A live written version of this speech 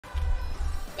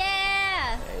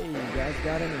guys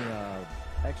got any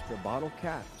extra bottle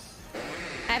caps?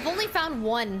 I've only found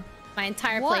one my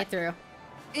entire playthrough.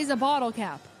 Is a bottle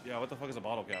cap? Yeah, what the fuck is a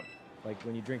bottle cap? Like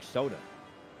when you drink soda.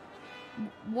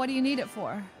 What do you need it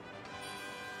for?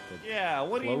 Yeah,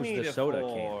 what do you need it soda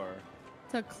for?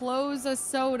 To close a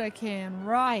soda can,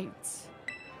 right?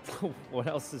 What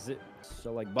else is it?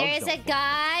 So like bugs There's a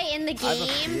guy in the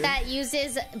game that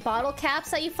uses bottle caps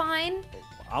that you find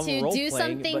to do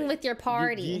something with your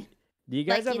party. Do you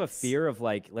guys have a fear of,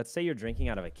 like, let's say you're drinking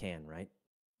out of a can, right?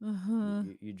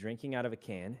 You're drinking out of a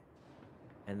can,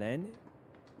 and then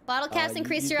bottle caps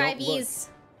increase your IVs.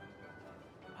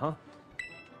 Huh?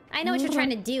 I know what you're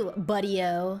trying to do,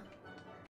 buddy-o.